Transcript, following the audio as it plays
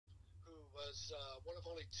was one of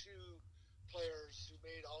only two players who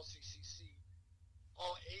made all ACC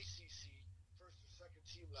first or second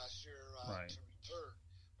team last year to return.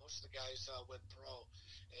 Most of the guys went pro.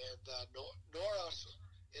 And Nora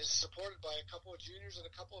is supported by a couple of juniors and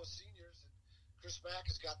a couple of seniors. And Chris Mack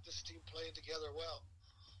has got this team playing together well.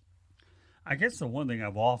 I guess the one thing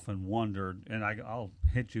I've often wondered, and I'll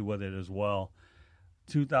hit you with it as well,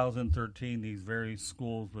 2013, these various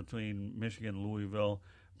schools between Michigan and Louisville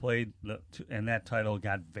played, and that title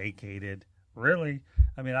got vacated. Really?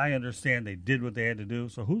 I mean, I understand they did what they had to do.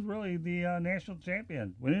 So who's really the national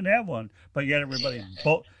champion? We didn't have one, but yet everybody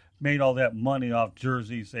made all that money off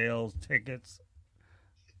jersey sales, tickets.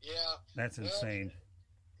 Yeah. That's insane.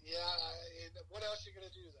 Yeah. What else are you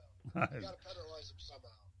going to do, though? You got to penalize them somehow.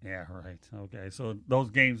 Yeah, right. Okay, so those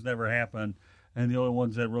games never happened, and the only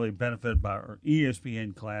ones that really benefited by are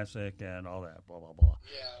ESPN Classic and all that, blah, blah, blah.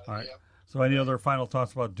 Yeah. All right. Yeah. So any other final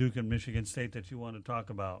thoughts about Duke and Michigan State that you want to talk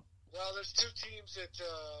about? Well, there's two teams that,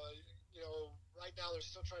 right now they're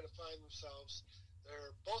still trying to find themselves.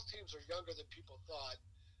 Both teams are younger than people thought.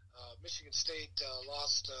 Michigan State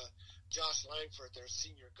lost Josh Langford, their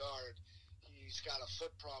senior guard. He's got a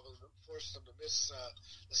foot problem that forced him to miss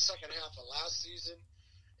the second half of last season.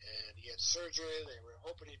 And he had surgery. They were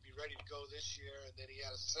hoping he'd be ready to go this year, and then he had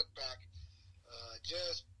a setback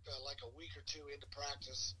just like a week or two into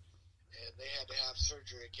practice, and they had to have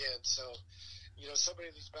surgery again. So, so many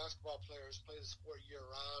of these basketball players play the sport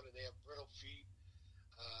year-round, and they have brittle feet.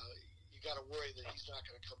 You got to worry that he's not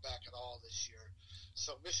going to come back at all this year.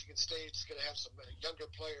 So Michigan State's going to have some younger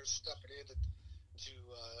players stepping in to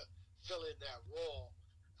fill in that role.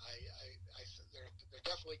 They're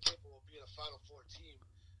definitely capable of being a Final Four team.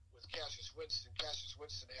 Cassius Winston. Cassius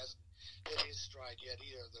Winston hasn't hit his stride yet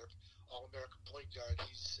either. They're All-American point guard.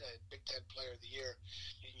 He's Big Ten Player of the Year.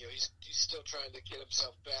 He's still trying to get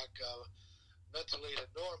himself back mentally to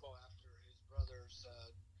normal after his brother's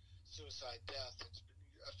suicide death. It's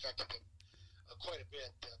been affecting him quite a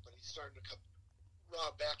bit, but he's starting to come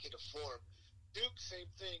back into form. Duke, same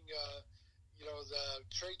thing. The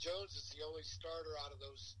Trey Jones is the only starter out of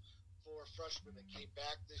those four freshmen that came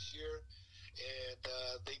back this year. And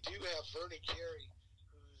they do have Vernon Carey,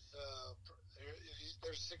 who's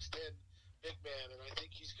their 6'10" big man, and I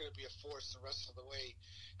think he's going to be a force the rest of the way.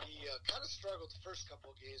 He kind of struggled the first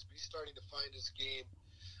couple of games, but he's starting to find his game.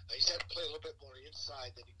 He's had to play a little bit more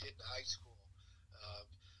inside than he did in high school.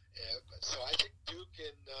 So I think Duke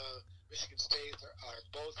and Michigan State are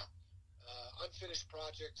both unfinished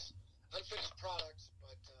products,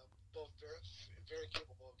 but both very, very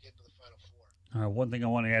capable of getting to the Final Four. One thing I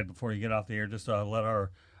want to add before you get off the air, just to let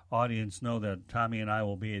our audience know that Tommy and I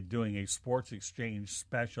will be doing a sports exchange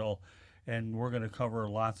special, and we're going to cover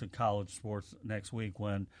lots of college sports next week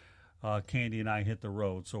when Candy and I hit the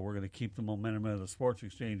road. So we're going to keep the momentum of the sports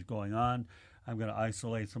exchange going on. I'm going to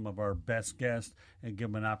isolate some of our best guests and give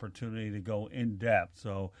them an opportunity to go in depth.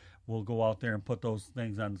 So we'll go out there and put those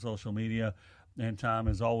things on social media. And Tom,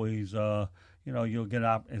 as always, you'll get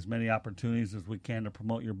as many opportunities as we can to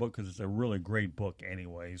promote your book because it's a really great book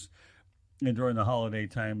anyways. And during the holiday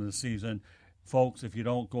time of the season, folks, if you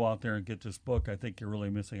don't go out there and get this book, I think you're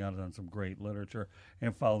really missing out on some great literature,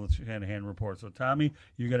 and follow the Shanahan Report. So, Tommy,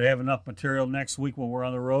 you're going to have enough material next week when we're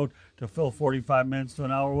on the road to fill 45 minutes to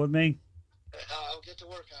an hour with me? I'll get to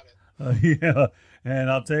work on it. Yeah, and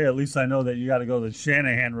I'll tell you, at least I know that you got to go to the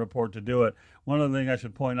Shanahan Report to do it. One other thing I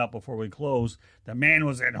should point out before we close, the man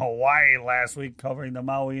was in Hawaii last week covering the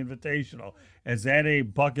Maui Invitational. Is that a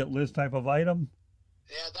bucket list type of item?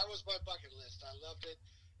 Yeah, that was my bucket list. I loved it.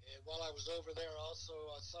 And while I was over there, also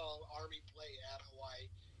I saw Army play at Hawaii.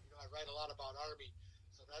 I write a lot about Army.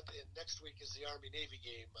 So next week is the Army-Navy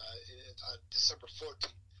game on December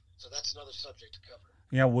 14th. So that's another subject to cover.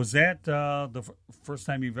 Yeah, was that the first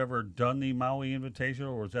time you've ever done the Maui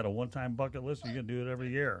Invitational, or was that a one-time bucket list? You can do it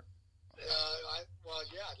every year.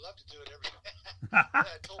 I'd love to do it every day.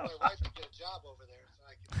 I told my wife to get a job over there so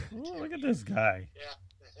I can. Look at this guy. Yeah.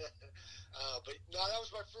 But no, that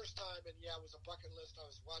was my first time, and yeah, it was a bucket list.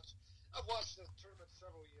 I've watched the tournament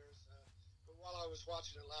several years, but while I was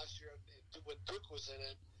watching it last year, when Duke was in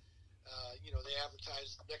it, they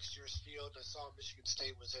advertised next year's field. I saw Michigan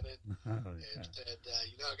State was in it, and said,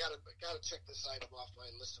 I got to check this item off my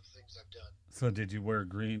list of things I've done. So, did you wear a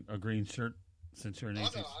green shirt since you're an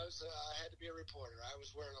ACC? No, I had to be a reporter. I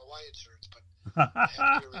was wearing Hawaiian shirts, but I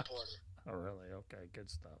had to be a reporter. Oh, really? Okay,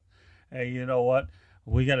 good stuff. Hey, you know what?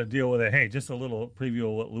 We got to deal with it. Hey, just a little preview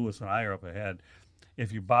of what Lewis and I are up ahead.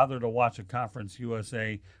 If you bother to watch a Conference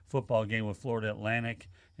USA football game with Florida Atlantic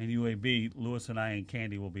and UAB, Lewis and I and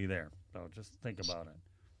Candy will be there. So just think about it.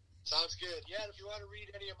 Sounds good. Yeah, if you want to read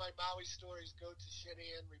any of my Maui stories, go to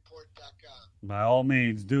ShanahanReport.com. By all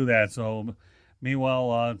means, do that. So,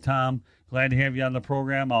 meanwhile, Tom, glad to have you on the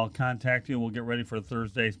program. I'll contact you. We'll get ready for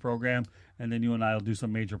Thursday's program, and then you and I will do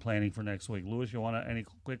some major planning for next week. Louis, you want any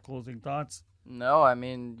quick closing thoughts? No, I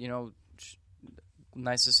mean,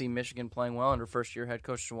 nice to see Michigan playing well under first-year head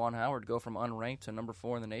coach Juwan Howard go from unranked to number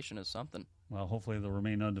 4 in the nation is something. Well, hopefully they'll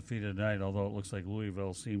remain undefeated tonight, although it looks like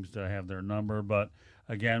Louisville seems to have their number. But,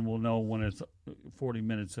 again, we'll know when it's 40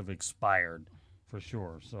 minutes have expired for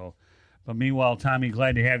sure. So, but meanwhile, Tommy,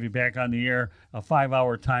 glad to have you back on the air. A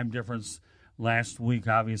 5-hour time difference last week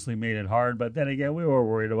obviously made it hard. But then again, we were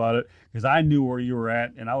worried about it because I knew where you were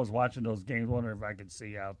at, and I was watching those games, wondering if I could see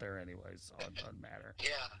you out there anyway. So it doesn't matter.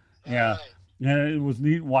 Yeah. And it was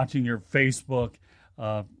neat watching your Facebook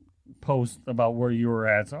post about where you were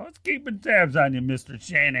at. So I was keeping tabs on you, Mr.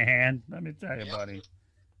 Shanahan. Let me tell you, buddy.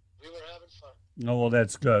 We were having fun. Oh, well,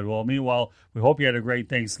 that's good. Well, meanwhile, we hope you had a great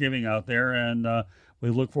Thanksgiving out there, and we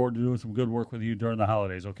look forward to doing some good work with you during the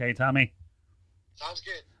holidays. Okay, Tommy? Sounds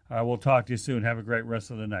good. All right, we'll talk to you soon. Have a great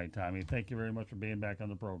rest of the night, Tommy. Thank you very much for being back on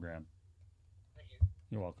the program. Thank you.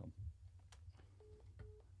 You're welcome.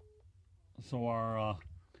 So our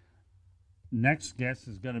next guest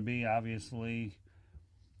is going to be,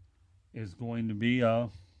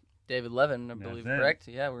 David Levin, I believe, correct?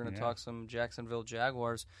 Yeah, we're going to talk some Jacksonville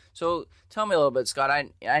Jaguars. So tell me a little bit, Scott.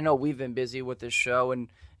 I know we've been busy with this show and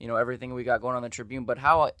everything we got going on the Tribune, but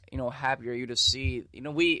how happy are you to see?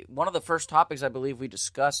 One of the first topics I believe we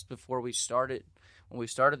discussed before we started, when we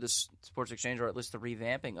started this Sports Exchange, or at least the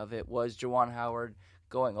revamping of it, was Juwan Howard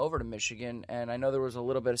going over to Michigan, and I know there was a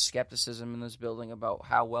little bit of skepticism in this building about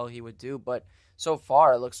how well he would do, but so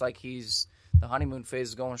far it looks like the honeymoon phase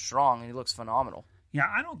is going strong, and he looks phenomenal.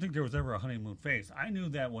 Yeah, I don't think there was ever a honeymoon phase. I knew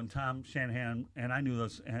that when Tom Shanahan, and I knew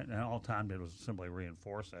this, and all Tom did was simply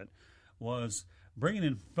reinforce it, was bringing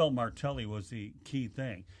in Phil Martelli was the key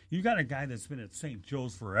thing. You got a guy that's been at St.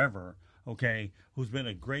 Joe's forever, okay, who's been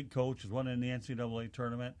a great coach, has won in the NCAA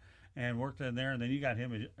tournament, and worked in there, and then you got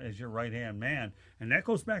him as your right-hand man. And that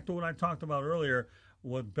goes back to what I talked about earlier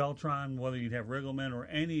with Beltran, whether you'd have Riggleman or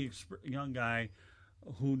any young guy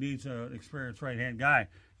who needs an experienced right-hand guy.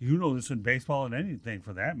 You know this in baseball and anything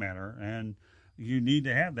for that matter, and you need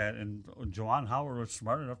to have that. And Juwan Howard was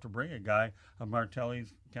smart enough to bring a guy of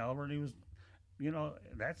Martelli's caliber, and he was,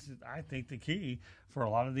 that's, I think, the key for a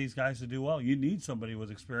lot of these guys to do well. You need somebody with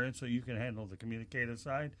experience so you can handle the communicative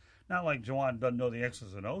side. Not like Juwan doesn't know the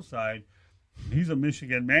X's and O's side. He's a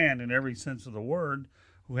Michigan man in every sense of the word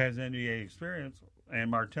who has NBA experience, and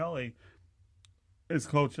Martelli is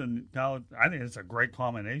coaching college. I think it's a great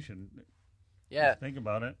combination. Yeah. Just think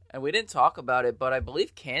about it. And we didn't talk about it, but I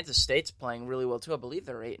believe Kansas State's playing really well, too. I believe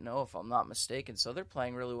they're 8-0, if I'm not mistaken. So they're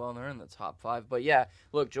playing really well, and they're in the top 5. But, yeah,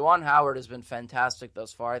 look, Juwan Howard has been fantastic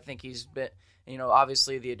thus far. I think he's been,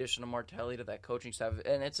 obviously the addition of Martelli to that coaching staff,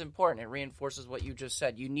 and it's important. It reinforces what you just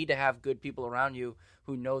said. You need to have good people around you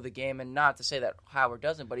who know the game, and not to say that Howard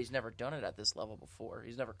doesn't, but he's never done it at this level before.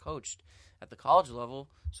 He's never coached at the college level.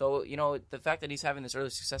 So, the fact that he's having this early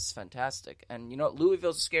success is fantastic. And,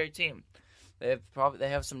 Louisville's a scary team. They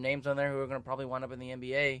have some names on there who are going to probably wind up in the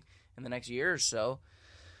NBA in the next year or so.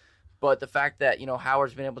 But the fact that,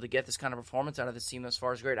 Howard's been able to get this kind of performance out of this team thus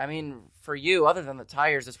far is great. I mean, for you, other than the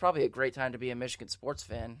Tigers, it's probably a great time to be a Michigan sports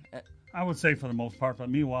fan. I would say for the most part.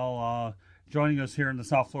 But meanwhile, joining us here in the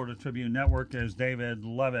South Florida Tribune Network is David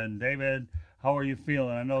Levin. David, how are you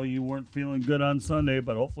feeling? I know you weren't feeling good on Sunday,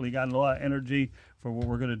 but hopefully you got a lot of energy for what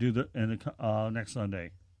we're going to do next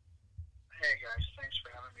Sunday. Hey, guys. Thanks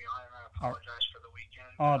for having me on, and I apologize for the weekend.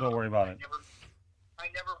 Oh, don't worry about it. I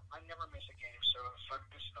never miss a game, so if I'm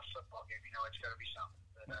missing a football game, it's got to be something.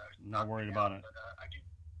 Not worried about it. But I do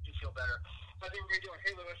feel better. How's everybody doing?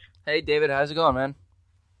 Hey, Lewis. Hey, David. How's it going, man?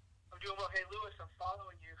 I'm doing well. Hey, Lewis, I'm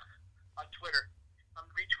following you on Twitter. I'm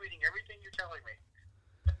retweeting everything you're telling me.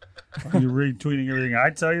 You're retweeting everything I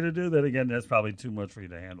tell you to do? Then again, that's probably too much for you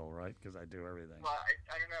to handle, right? Because I do everything. Well,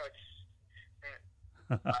 I don't know.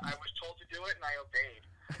 I was told to do it, and I obeyed.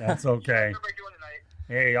 That's okay. How's everybody doing tonight?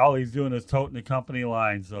 Hey, all he's doing is toting the company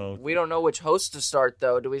line. So we don't know which host to start,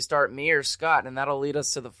 though. Do we start me or Scott? And that'll lead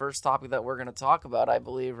us to the first topic that we're going to talk about, I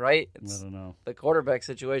believe, right? I don't know. The quarterback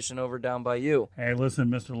situation over down by you. Hey, listen,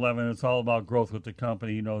 Mr. Levin, it's all about growth with the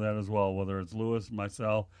company. You know that as well. Whether it's Lewis,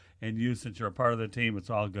 myself, and you, since you're a part of the team, it's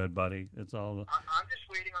all good, buddy. It's all. I'm just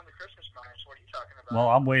waiting on the Christmas bonus. What are you talking about? Well,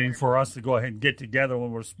 I'm waiting for us to go ahead and get together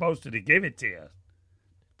when we're supposed to give it to you.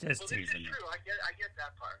 Just well, teasing this is true. I get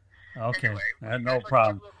that part. Okay, anyway, no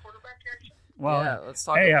problem. Well, yeah, let's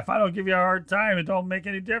talk. hey, if I don't give you a hard time, it don't make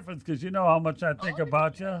any difference because you know how much I think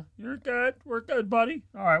about you. You're good. We're good, buddy.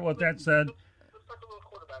 All right, with that said, Let's talk a little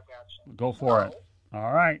quarterback action. go for it.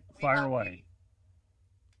 All right, fire away.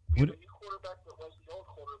 We have a new quarterback that was the old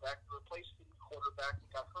quarterback, that replaced the new quarterback that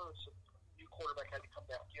got hurt, so the new quarterback had to come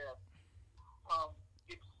back in.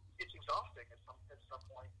 It's exhausting at some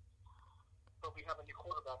point, but we have a new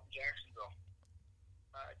quarterback in Jacksonville.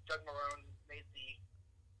 Doug Marrone made the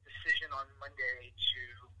decision on Monday to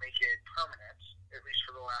make it permanent, at least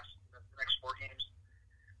for the next 4 games,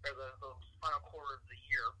 or the final quarter of the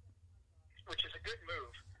year, which is a good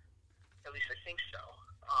move. At least I think so.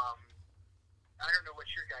 I don't know what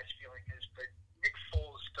your guys' feeling is, but Nick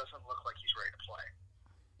Foles doesn't look like he's ready to play.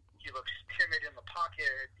 He looks timid in the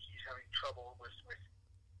pocket. He's having trouble with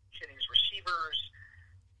hitting his receivers.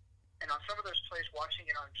 And on some of those plays, watching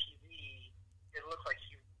it on TV, it looked like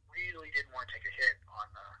he really didn't want to take a hit on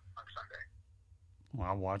Sunday. Well,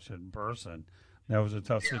 I watched it in person. That was a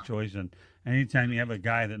tough situation. Anytime you have a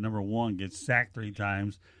guy that, number one, gets sacked 3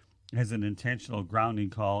 times, has an intentional grounding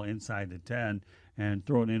call inside the 10, and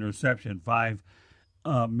throw an interception, 5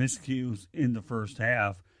 miscues in the first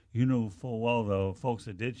half, you know full well, though, folks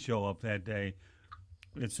that did show up that day,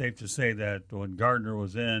 it's safe to say that when Gardner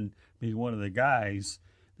was in, being one of the guys,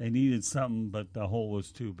 they needed something, but the hole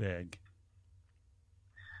was too big.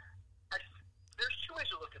 There's 2 ways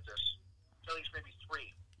to look at this, at least maybe 3,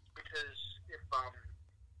 because if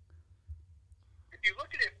you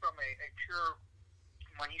look at it from a pure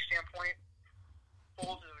money standpoint,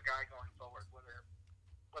 Foles is a guy going forward,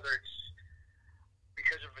 whether it's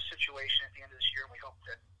because of a situation at the end of this year, and we hope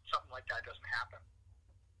that something like that doesn't happen,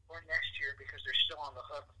 or next year because they're still on the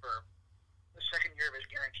hook for the second year of his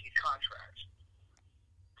guaranteed contract.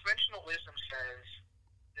 Conventional wisdom says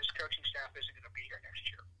this coaching staff isn't going to be here next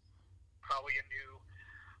year. Probably a new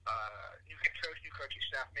head coach, new coaching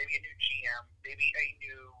staff, maybe a new GM, maybe a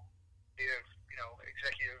new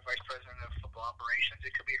executive vice president of football operations.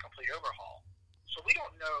 It could be a complete overhaul. So we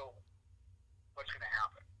don't know what's going to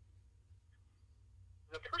happen.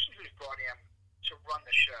 The person who's brought in to run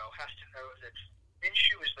the show has to know that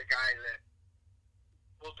Minshew is the guy that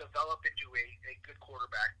will develop into a good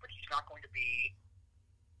quarterback, but he's not going to be,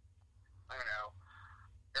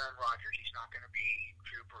 Aaron Rodgers. He's not going to be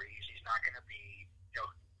Drew Brees. He's not going to be,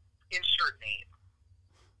 insert name.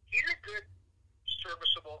 He's a good,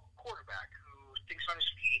 serviceable quarterback who thinks on his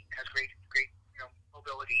feet, has great,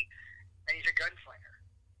 mobility, and he's a gunslinger.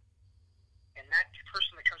 And that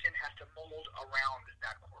person that comes in has to mold around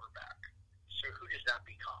that quarterback. So who does that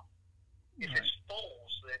become? If it's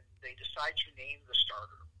Foles that they decide to name the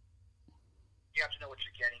starter, you have to know what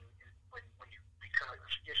you're getting because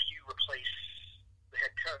if you replace the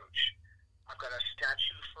head coach, I've got a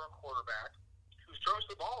statue for a quarterback who throws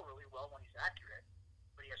the ball really well when he's accurate,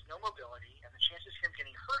 but he has no mobility, and the chances of him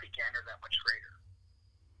getting hurt again are that much greater.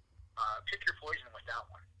 Pick your poison with that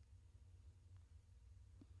one.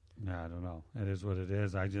 I don't know. It is what it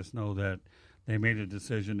is. I just know that they made a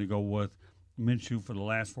decision to go with Minshew for the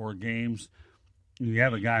last 4 games. You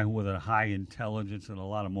have a guy with a high intelligence and a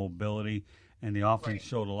lot of mobility, and the offense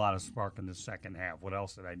showed a lot of spark in the second half. What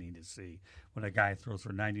else did I need to see? When a guy throws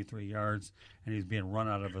for 93 yards and he's being run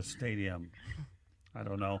out of a stadium, I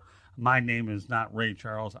don't know. My name is not Ray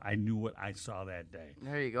Charles. I knew what I saw that day.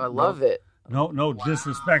 There you go. I love it. No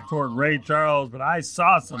disrespect toward Ray Charles, but I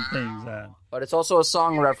saw some things that. But it's also a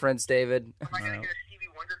song reference, David. Am I going to get a Stevie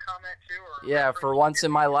Wonder comment too? Yeah, for once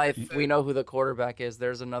in my life, we know who the quarterback is.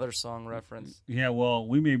 There's another song reference. Yeah, well,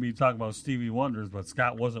 we may be talking about Stevie Wonders, but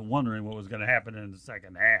Scott wasn't wondering what was going to happen in the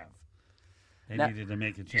second half. They needed to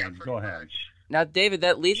make a change. Go ahead. Now, David,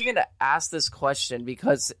 that leads me to ask this question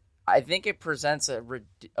because I think it presents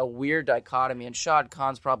a weird dichotomy, and Shad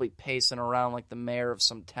Khan's probably pacing around like the mayor of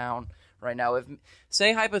some town right now. If,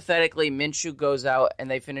 say, hypothetically, Minshew goes out and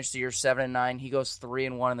they finish the year 7-9, he goes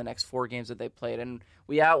 3-1 in the next 4 games that they played, and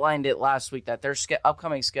we outlined it last week that their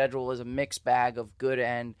upcoming schedule is a mixed bag of good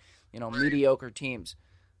and mediocre teams.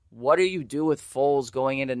 What do you do with Foles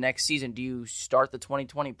going into next season? Do you start the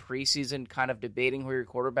 2020 preseason kind of debating who your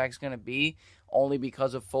quarterback's going to be only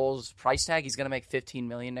because of Foles' price tag? He's going to make $15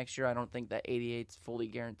 million next year. I don't think that 88 is fully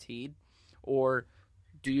guaranteed. Or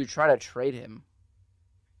do you try to trade him?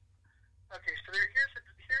 Okay, so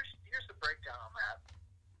here's the breakdown on that.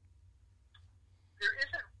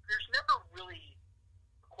 There's never really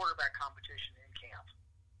a quarterback competition in camp,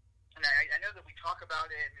 and I know that we talk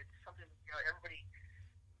about it, and it's something everybody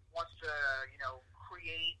wants to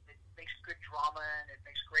create. It makes good drama and it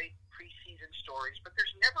makes great preseason stories, but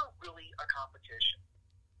there's never really a competition.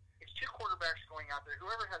 It's 2 quarterbacks going out there.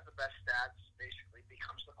 Whoever has the best stats basically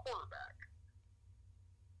becomes the quarterback.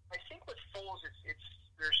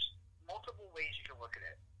 there's multiple ways you can look at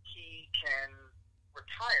it. He can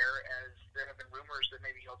retire, as there have been rumors that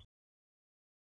maybe he'll